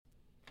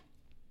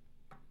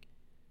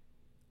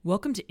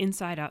Welcome to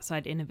Inside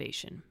Outside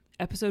Innovation,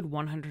 episode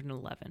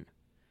 111.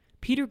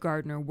 Peter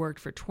Gardner worked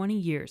for 20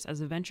 years as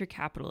a venture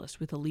capitalist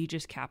with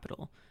Allegis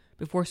Capital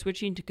before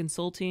switching to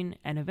consulting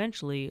and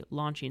eventually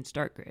launching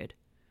StartGrid.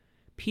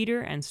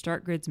 Peter and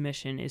StartGrid's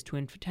mission is to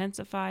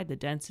intensify the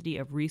density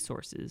of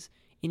resources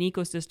in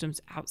ecosystems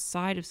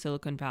outside of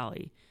Silicon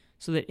Valley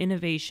so that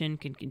innovation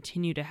can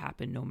continue to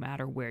happen no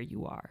matter where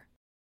you are.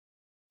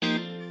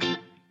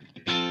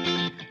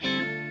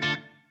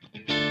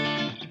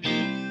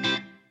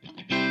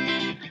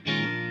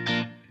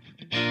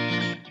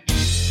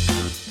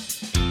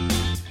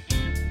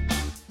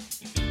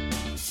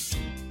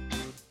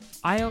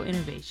 IO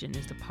Innovation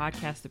is the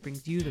podcast that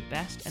brings you the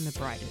best and the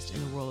brightest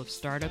in the world of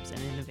startups and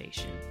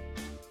innovation.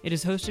 It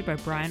is hosted by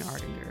Brian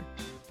Ardinger,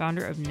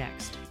 founder of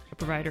Next, a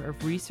provider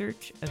of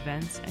research,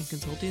 events, and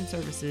consulting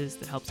services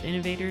that helps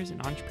innovators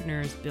and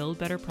entrepreneurs build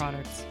better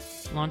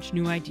products, launch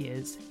new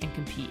ideas, and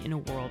compete in a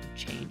world of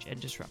change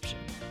and disruption.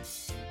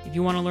 If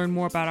you want to learn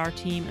more about our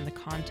team and the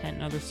content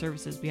and other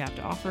services we have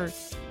to offer,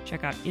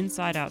 check out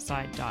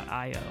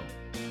insideoutside.io.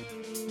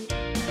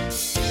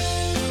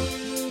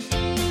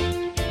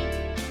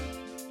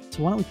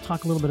 So why don't we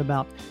talk a little bit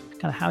about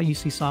kind of how you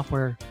see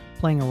software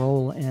playing a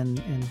role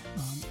in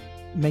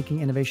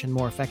making innovation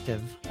more effective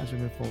as we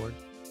move forward?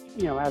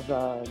 You know, as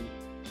a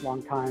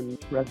longtime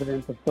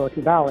resident of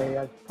Silicon Valley,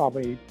 I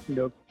probably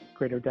no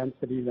greater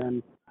density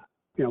than,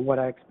 what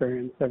I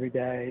experience every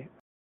day,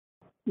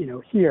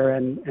 here.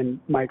 And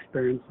my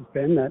experience has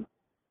been that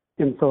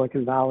in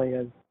Silicon Valley,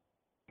 as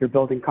you're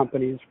building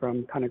companies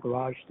from kind of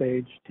garage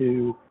stage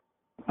to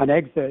an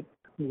exit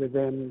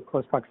within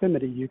close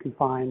proximity, you can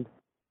find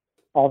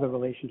all the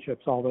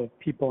relationships, all the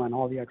people, and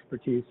all the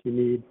expertise you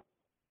need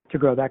to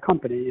grow that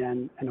company.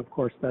 And of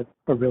course, that's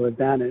a real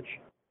advantage.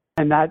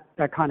 And that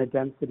kind of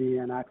density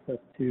and access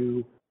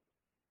to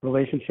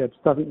relationships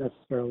doesn't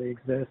necessarily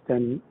exist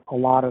in a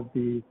lot of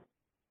the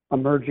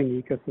emerging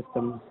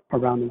ecosystems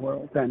around the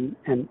world. And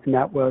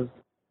that was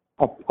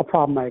a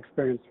problem I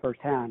experienced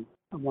firsthand.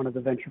 One of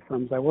the venture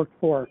firms I worked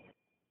for,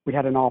 we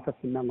had an office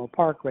in Menlo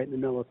Park, right in the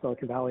middle of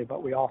Silicon Valley,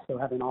 but we also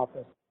had an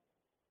office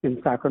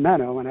in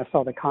Sacramento. And I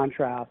saw the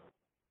contrast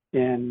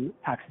in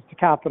access to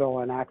capital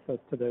and access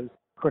to those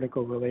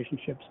critical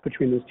relationships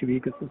between those two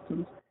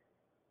ecosystems.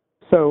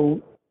 So,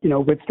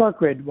 with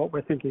StartGrid, what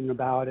we're thinking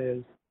about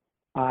is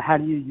how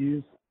do you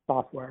use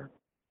software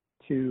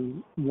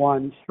to,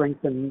 one,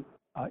 strengthen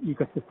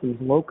ecosystems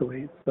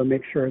locally, so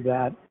make sure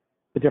that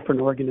the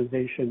different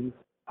organizations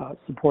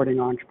supporting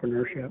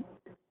entrepreneurship,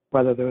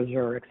 whether those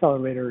are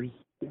accelerators,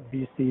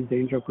 VCs,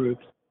 angel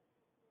groups,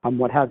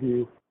 what have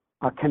you,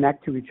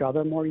 connect to each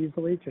other more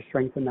easily to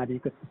strengthen that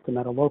ecosystem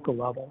at a local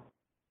level.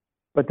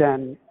 But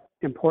then,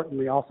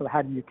 importantly, also,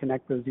 how do you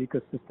connect those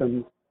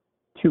ecosystems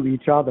to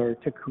each other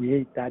to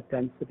create that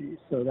density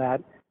so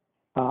that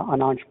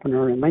an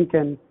entrepreneur in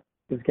Lincoln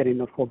is getting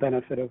the full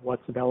benefit of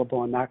what's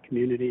available in that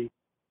community.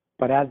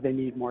 But as they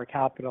need more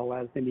capital,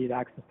 as they need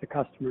access to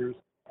customers,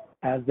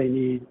 as they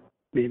need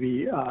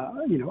maybe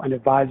an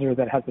advisor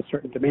that has a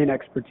certain domain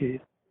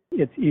expertise,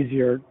 it's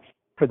easier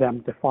for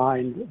them to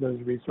find those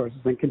resources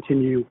and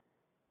continue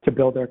to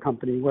build their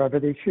company wherever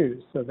they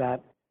choose, so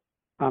that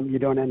you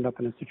don't end up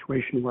in a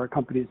situation where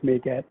companies may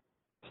get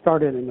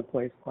started in a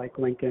place like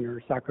Lincoln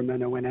or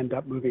Sacramento and end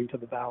up moving to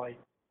the Valley,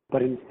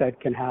 but instead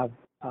can have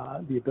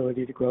the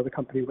ability to grow the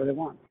company where they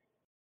want.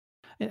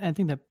 I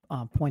think that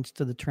points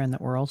to the trend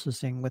that we're also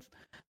seeing with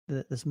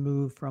this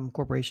move from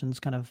corporations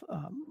kind of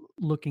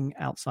looking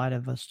outside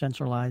of a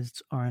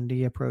centralized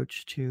R&D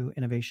approach to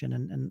innovation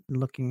and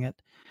looking at,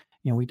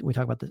 we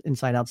talk about the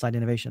inside-outside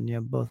innovation,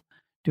 both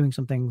doing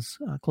some things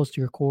close to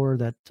your core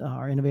that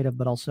are innovative,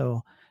 but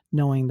also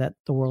knowing that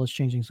the world is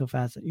changing so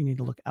fast that you need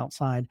to look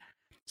outside.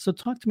 So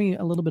talk to me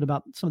a little bit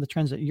about some of the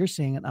trends that you're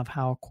seeing and of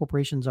how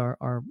corporations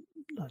are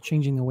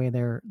changing the way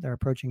they're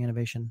approaching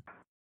innovation.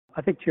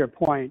 I think to your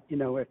point,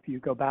 if you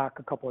go back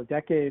a couple of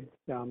decades,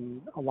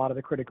 a lot of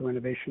the critical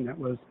innovation that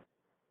was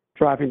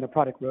driving the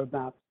product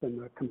roadmaps and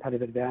the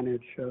competitive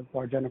advantage of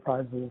large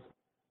enterprises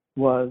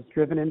was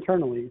driven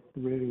internally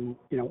through,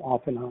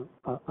 often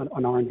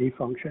an R&D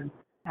function.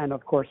 And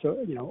of course,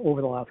 over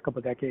the last couple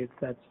of decades,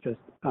 that's just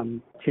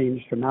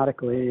changed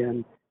dramatically.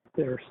 And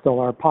there still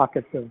are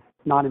pockets of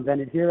not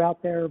invented here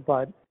out there,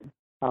 but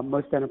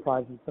most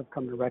enterprises have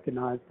come to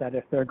recognize that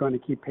if they're going to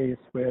keep pace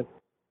with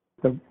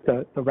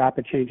the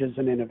rapid changes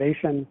in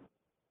innovation,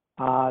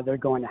 they're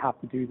going to have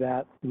to do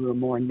that through a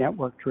more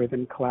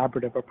network-driven,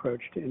 collaborative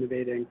approach to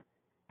innovating.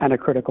 And a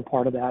critical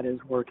part of that is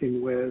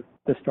working with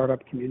the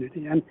startup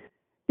community. And,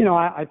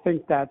 I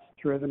think that's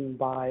driven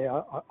by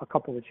a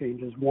couple of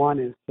changes. One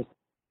is just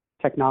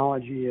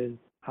technology is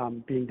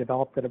being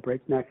developed at a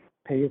breakneck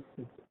pace.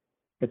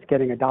 It's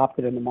getting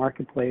adopted in the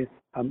marketplace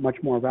much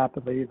more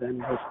rapidly than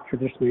was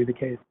traditionally the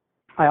case.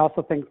 I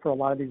also think for a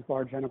lot of these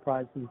large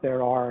enterprises,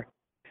 there are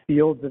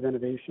fields of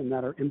innovation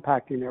that are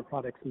impacting their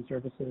products and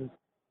services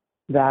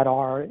that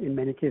are, in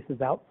many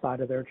cases,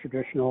 outside of their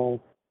traditional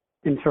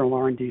internal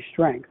R&D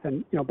strength.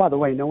 And, by the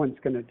way, no one's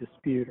going to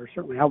dispute, or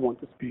certainly I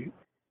won't dispute,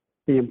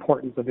 the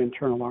importance of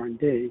internal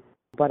R&D.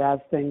 But as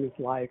things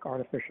like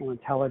artificial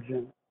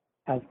intelligence,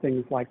 as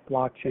things like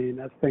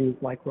blockchain, as things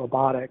like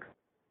robotics,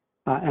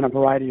 and a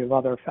variety of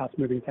other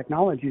fast-moving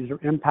technologies are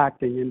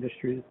impacting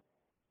industries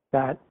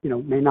that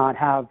may not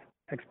have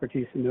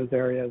expertise in those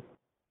areas,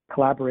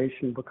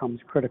 collaboration becomes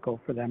critical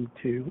for them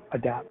to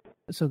adapt.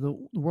 So the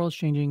world's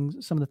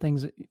changing. Some of the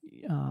things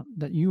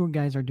that you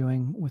guys are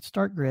doing with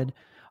StartGrid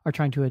are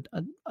trying to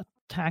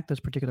attack those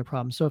particular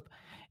problems. So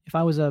if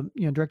I was a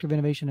director of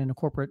innovation in a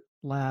corporate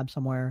lab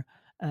somewhere,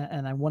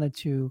 and I wanted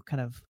to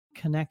kind of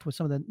connect with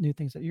some of the new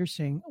things that you're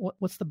seeing,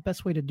 what's the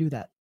best way to do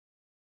that?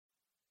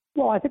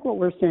 Well, I think what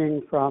we're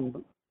seeing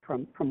from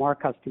our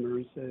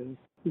customers is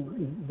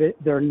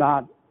they're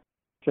not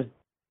just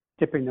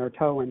dipping their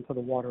toe into the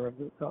water of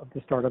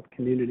the startup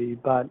community,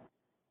 but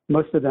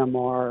most of them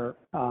are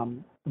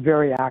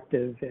very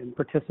active in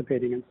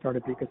participating in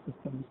startup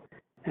ecosystems,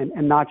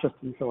 and not just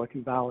in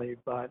Silicon Valley,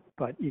 but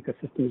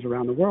ecosystems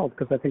around the world,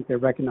 because I think they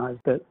recognize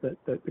that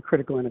the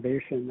critical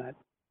innovation that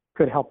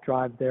could help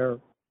drive their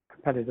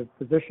competitive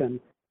position.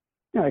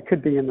 It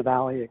could be in the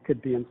Valley, it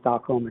could be in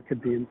Stockholm, it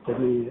could be in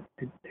Sydney,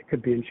 it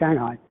could be in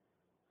Shanghai.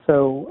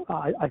 So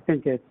I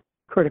think it's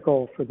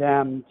critical for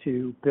them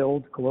to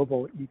build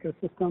global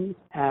ecosystems,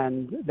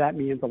 and that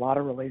means a lot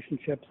of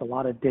relationships, a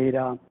lot of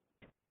data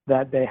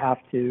that they have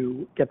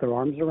to get their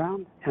arms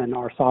around, and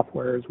our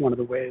software is one of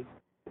the ways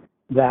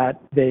that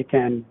they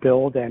can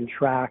build and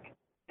track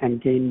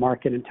and gain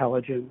market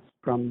intelligence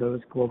from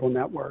those global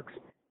networks.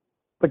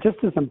 But just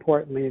as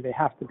importantly, they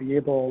have to be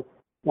able,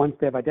 once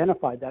they've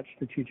identified that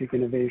strategic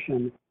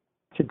innovation,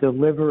 to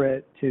deliver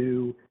it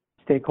to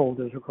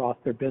stakeholders across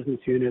their business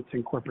units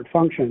and corporate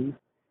functions.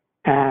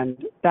 And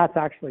that's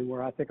actually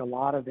where I think a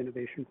lot of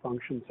innovation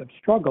functions have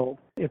struggled.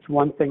 It's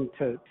one thing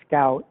to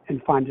scout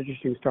and find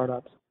interesting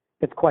startups.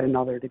 It's quite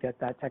another to get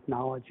that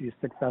technology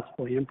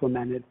successfully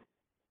implemented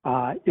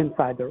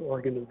inside their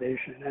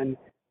organization. And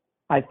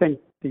I think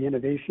the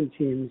innovation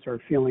teams are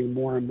feeling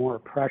more and more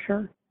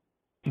pressure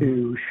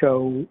to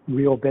show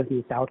real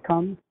business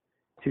outcomes,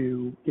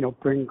 to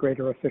bring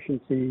greater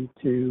efficiency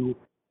to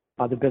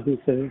the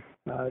businesses,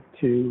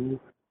 to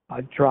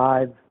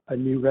drive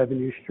new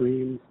revenue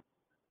streams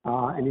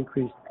and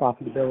increase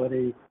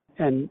profitability.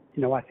 And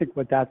I think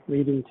what that's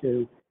leading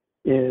to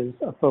is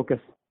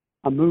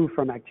a move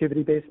from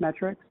activity-based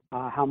metrics,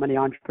 how many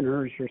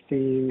entrepreneurs you're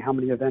seeing, how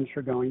many events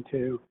you're going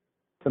to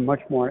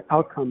much more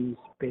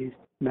outcomes-based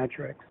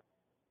metrics,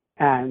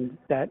 and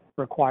that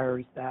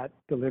requires that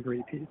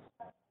delivery piece.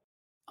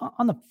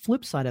 On the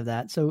flip side of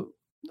that, so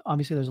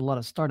obviously there's a lot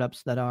of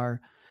startups that are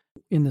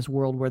in this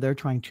world where they're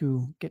trying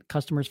to get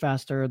customers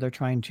faster. They're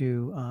trying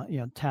to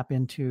tap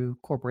into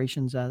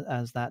corporations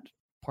as that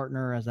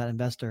partner, as that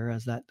investor,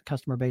 as that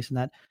customer base. And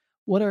that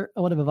what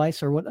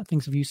advice or what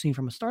things have you seen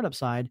from a startup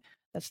side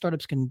that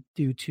startups can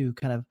do to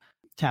kind of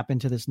tap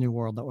into this new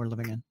world that we're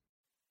living in?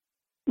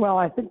 Well,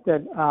 I think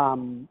that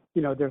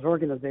there's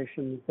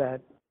organizations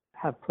that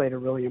have played a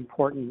really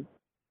important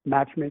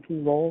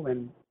matchmaking role,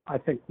 and I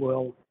think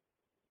will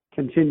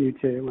continue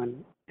to,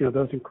 and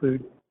those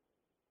include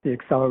the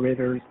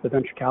accelerators, the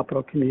venture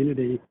capital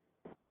community.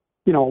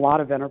 A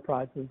lot of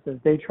enterprises, as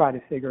they try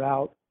to figure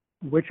out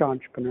which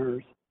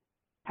entrepreneurs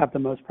have the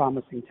most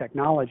promising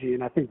technology,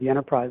 and I think the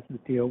enterprises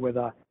deal with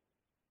a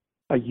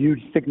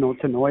huge signal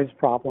to noise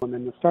problem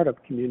in the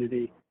startup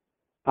community,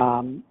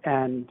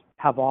 and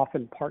have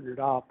often partnered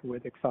up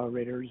with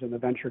accelerators in the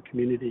venture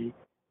community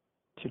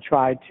to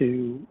try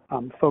to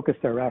focus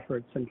their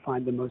efforts and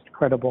find the most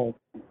credible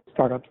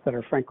startups that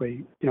are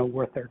frankly,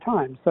 worth their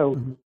time. So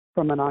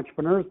from an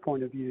entrepreneur's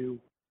point of view,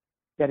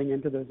 getting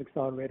into those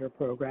accelerator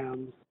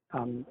programs,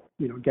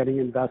 getting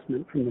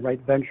investment from the right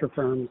venture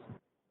firms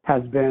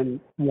has been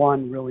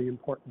one really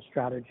important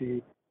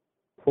strategy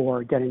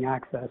for getting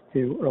access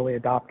to early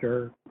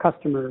adopter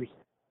customers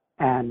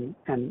and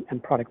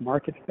product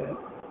market fit.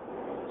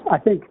 I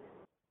think,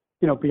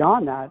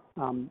 beyond that,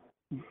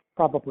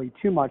 probably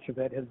too much of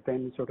it has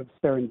been sort of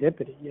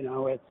serendipity.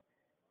 It's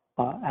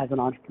as an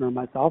entrepreneur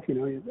myself,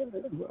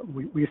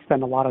 we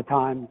spend a lot of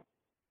time,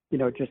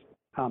 just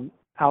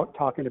out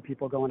talking to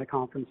people, going to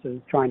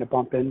conferences, trying to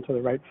bump into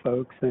the right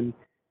folks, and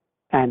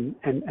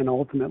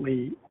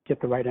ultimately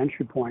get the right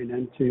entry point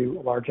into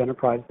a large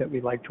enterprise that we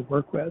like to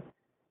work with.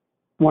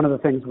 One of the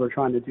things we're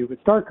trying to do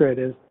with StartGrid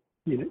is,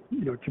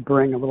 to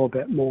bring a little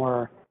bit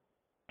more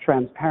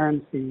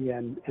transparency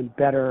and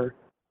better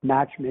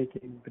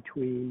matchmaking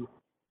between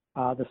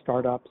the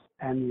startups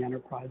and the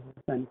enterprises.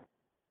 And,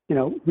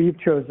 we've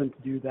chosen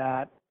to do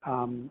that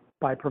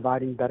by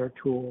providing better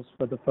tools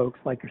for the folks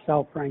like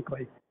yourself,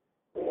 frankly,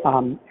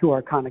 who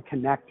are kind of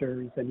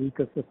connectors and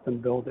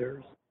ecosystem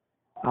builders,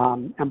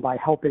 and by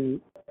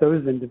helping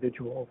those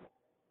individuals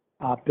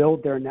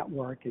build their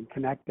network and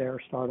connect their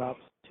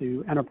startups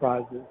to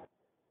enterprises,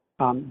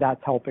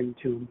 that's helping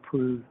to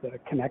improve the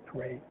connect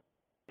rate.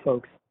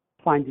 Folks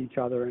find each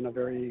other in a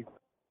very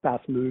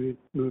fast-moving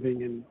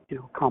and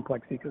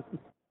complex ecosystem.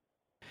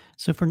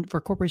 So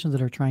for corporations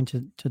that are trying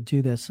to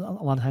do this, a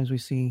lot of times we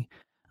see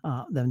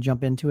them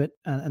jump into it,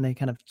 and they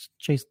kind of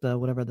chase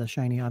whatever the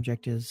shiny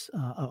object is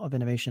of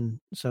innovation.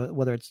 So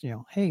whether it's,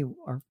 hey,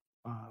 our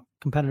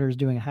competitors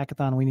doing a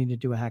hackathon, we need to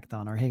do a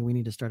hackathon, or hey, we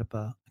need to start up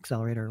a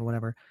accelerator or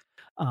whatever.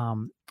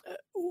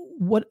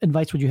 What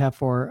advice would you have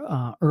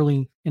for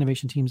early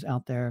innovation teams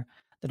out there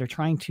that are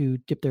trying to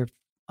dip their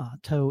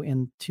toe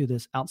into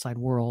this outside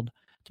world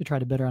to try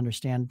to better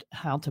understand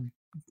how to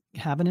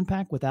have an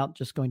impact without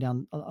just going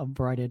down a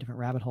variety of different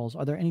rabbit holes?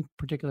 Are there any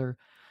particular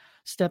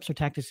steps or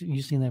tactics that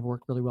you've seen that have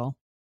worked really well?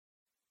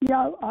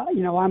 Yeah,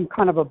 I'm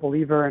kind of a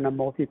believer in a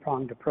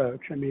multi-pronged approach.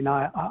 I mean,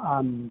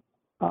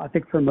 I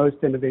think for most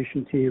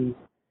innovation teams,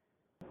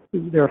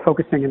 they're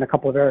focusing in a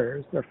couple of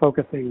areas. They're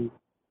focusing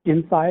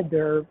inside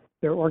their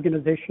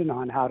organization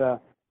on how to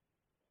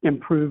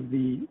improve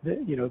the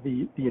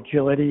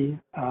agility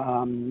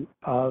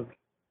of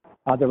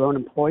their own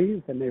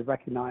employees, and they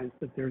recognize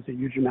that there's a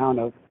huge amount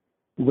of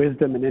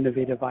wisdom and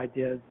innovative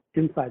ideas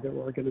inside their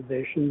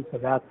organization. So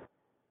that's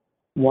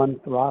one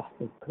thrust.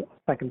 The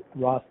second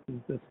thrust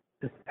is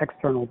this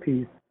external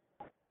piece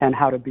and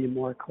how to be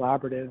more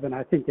collaborative. And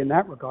I think in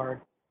that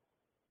regard,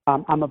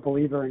 I'm a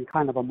believer in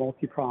kind of a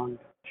multi-pronged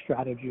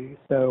strategy.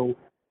 So,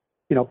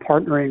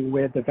 partnering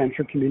with the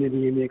venture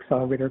community and the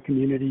accelerator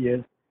community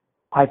is,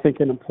 I think,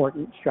 an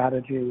important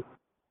strategy.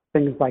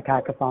 Things like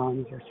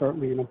hackathons are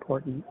certainly an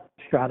important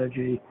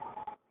strategy.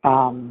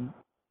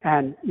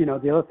 And,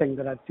 the other thing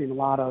that I've seen a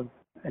lot of,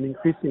 and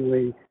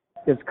increasingly,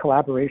 is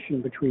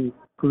collaboration between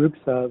groups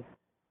of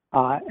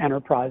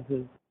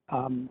enterprises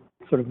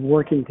sort of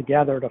working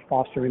together to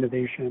foster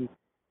innovation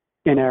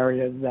in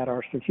areas that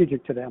are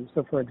strategic to them.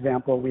 So, for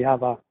example, we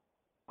have a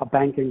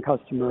banking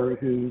customer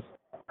who's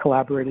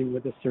collaborating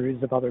with a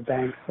series of other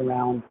banks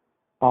around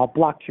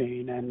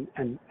blockchain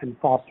and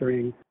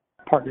fostering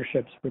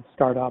partnerships with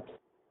startups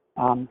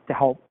to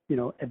help,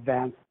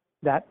 advance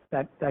that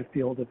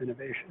field of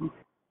innovation.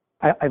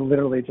 I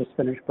literally just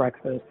finished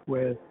breakfast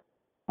with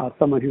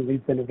someone who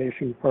leads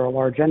innovation for a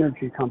large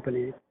energy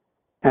company,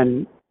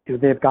 and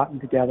they've gotten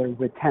together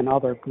with 10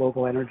 other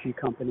global energy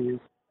companies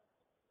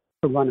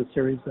to run a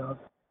series of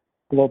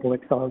global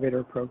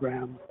accelerator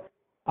programs,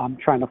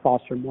 trying to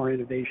foster more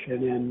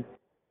innovation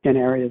in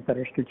areas that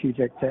are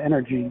strategic to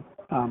energy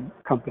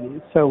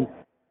companies. So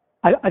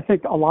I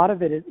think a lot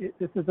of it,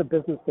 this is a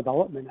business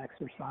development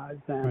exercise,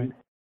 and right.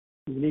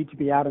 You need to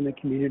be out in the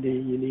community.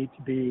 You need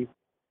to be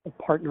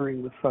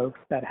partnering with folks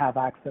that have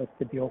access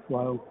to deal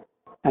flow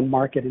and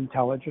market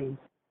intelligence.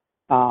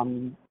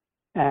 And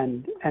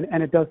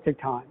it does take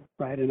time,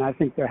 right? And I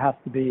think there has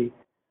to be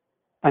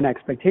an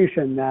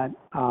expectation that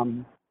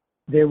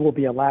there will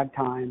be a lag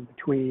time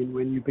between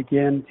when you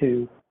begin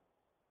to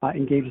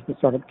engage the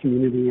startup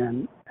community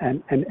and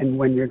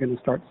when you're going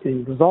to start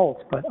seeing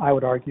results. But I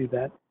would argue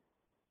that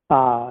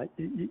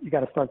you got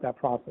to start that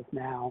process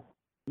now.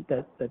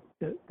 That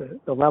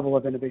the level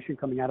of innovation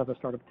coming out of the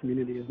startup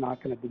community is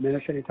not going to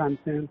diminish anytime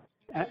soon.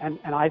 And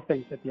I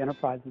think that the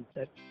enterprises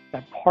that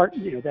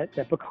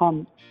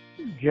become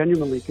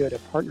genuinely good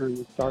at partnering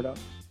with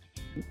startups,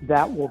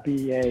 that will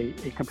be a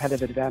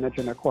competitive advantage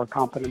and a core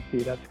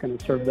competency that's going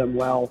to serve them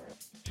well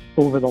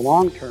over the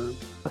long term,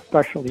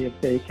 especially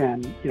if they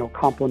can,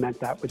 complement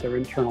that with their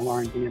internal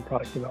R&D and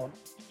product development.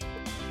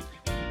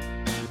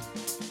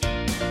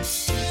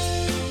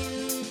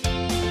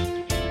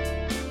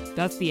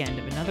 That's the end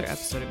of another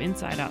episode of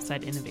Inside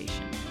Outside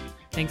Innovation.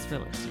 Thanks for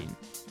listening.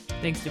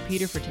 Thanks to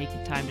Peter for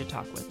taking time to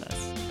talk with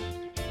us.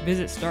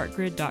 Visit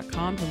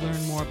startgrid.com to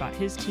learn more about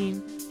his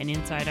team and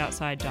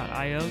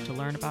insideoutside.io to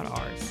learn about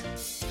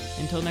ours.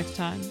 Until next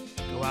time,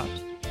 go out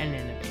and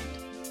innovate.